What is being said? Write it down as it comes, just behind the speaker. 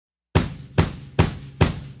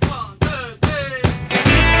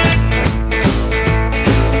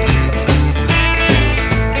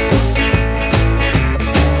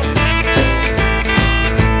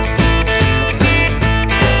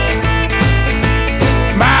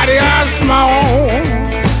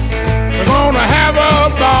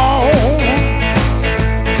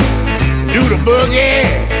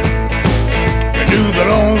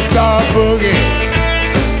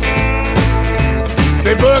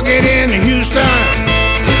Buggin in Houston,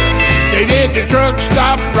 they did the truck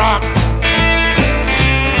stop rock.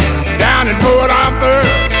 Down in Port Arthur,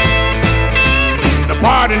 the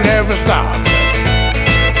party never stopped.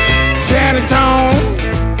 San Antonio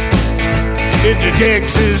did the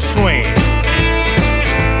Texas swing.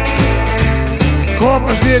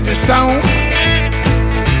 Corpus did the stone.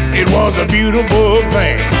 It was a beautiful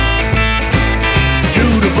thing. Do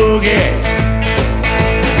the boogie,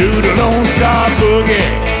 do the Lone Star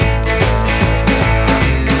Boogie.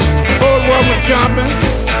 Fort Worth was jumping,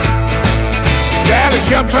 Dallas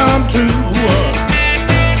jumped some too.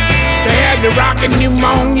 They had the rockin'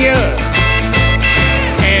 pneumonia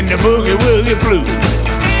and the boogie woogie flu.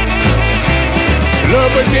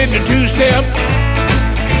 Lubbock did the two-step,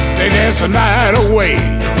 they danced the night away.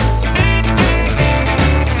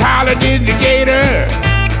 Tyler did the gator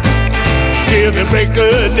till the break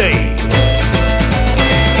of day.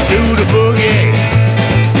 Do the boogie,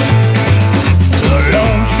 the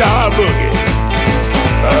Lone Star Boogie.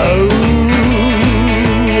 Oh.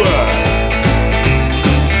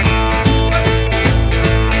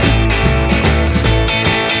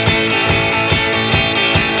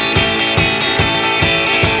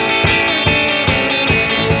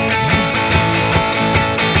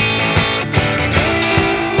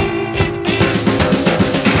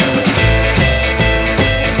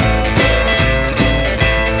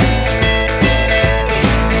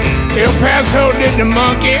 El Paso did the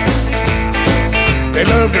monkey, they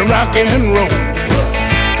loved to rock and roll.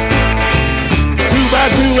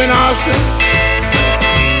 2x2 in Austin,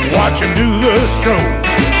 watch them do the stroll.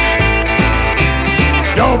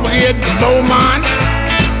 Don't forget the Beaumont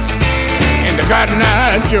and the Cotton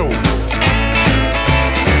Eye Joe.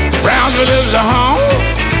 Brownsville is the home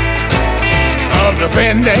of the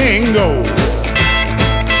Fandango.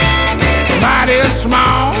 Mighty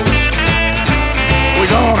small, we're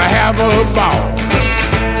gonna have a ball.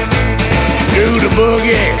 Do the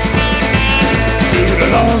boogie, do the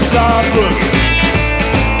Lone Star Boogie.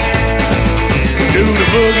 Do the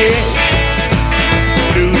boogie,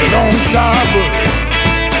 do the Lone Star Boogie.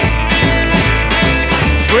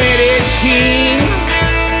 Freddie King,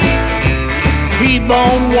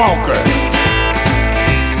 T-Bone Walker,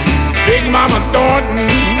 Big Mama Thornton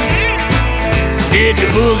did the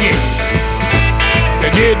boogie. They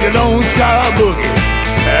did the Lone Star Boogie.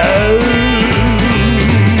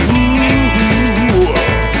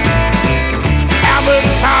 Albert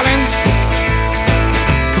Collins,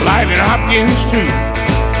 Lightning Hopkins too.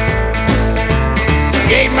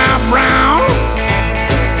 Gate Mount Brown,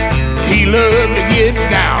 he loved to get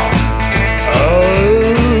down. Oh,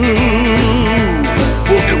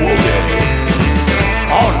 boogie woogie,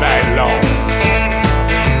 all night long.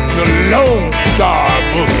 The Lone Star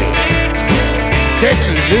Boogie.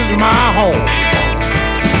 Texas is my home.